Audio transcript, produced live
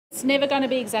It's never going to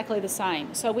be exactly the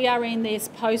same. So we are in this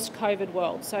post-COVID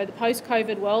world. So the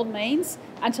post-COVID world means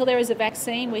until there is a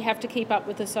vaccine, we have to keep up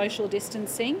with the social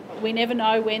distancing. We never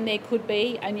know when there could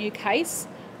be a new case.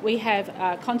 We have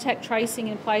contact tracing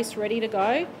in place ready to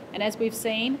go. And as we've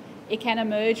seen, it can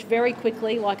emerge very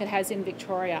quickly like it has in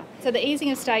Victoria. So the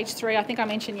easing of stage 3, I think I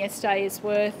mentioned yesterday, is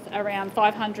worth around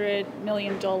 $500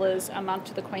 million a month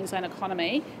to the Queensland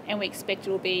economy, and we expect it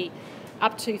will be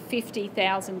up to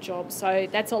 50,000 jobs. So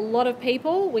that's a lot of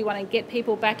people. We want to get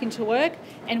people back into work,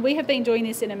 and we have been doing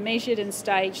this in a measured and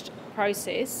staged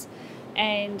process.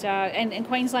 And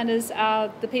Queenslanders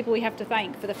are the people we have to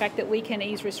thank for the fact that we can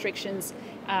ease restrictions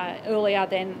earlier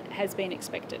than has been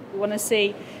expected. We want to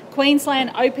see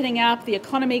Queensland opening up, the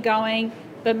economy going,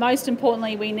 but most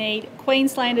importantly we need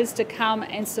Queenslanders to come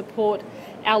and support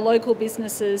our local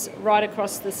businesses right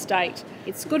across the state.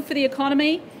 It's good for the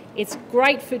economy, it's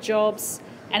great for jobs,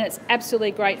 and it's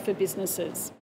absolutely great for businesses.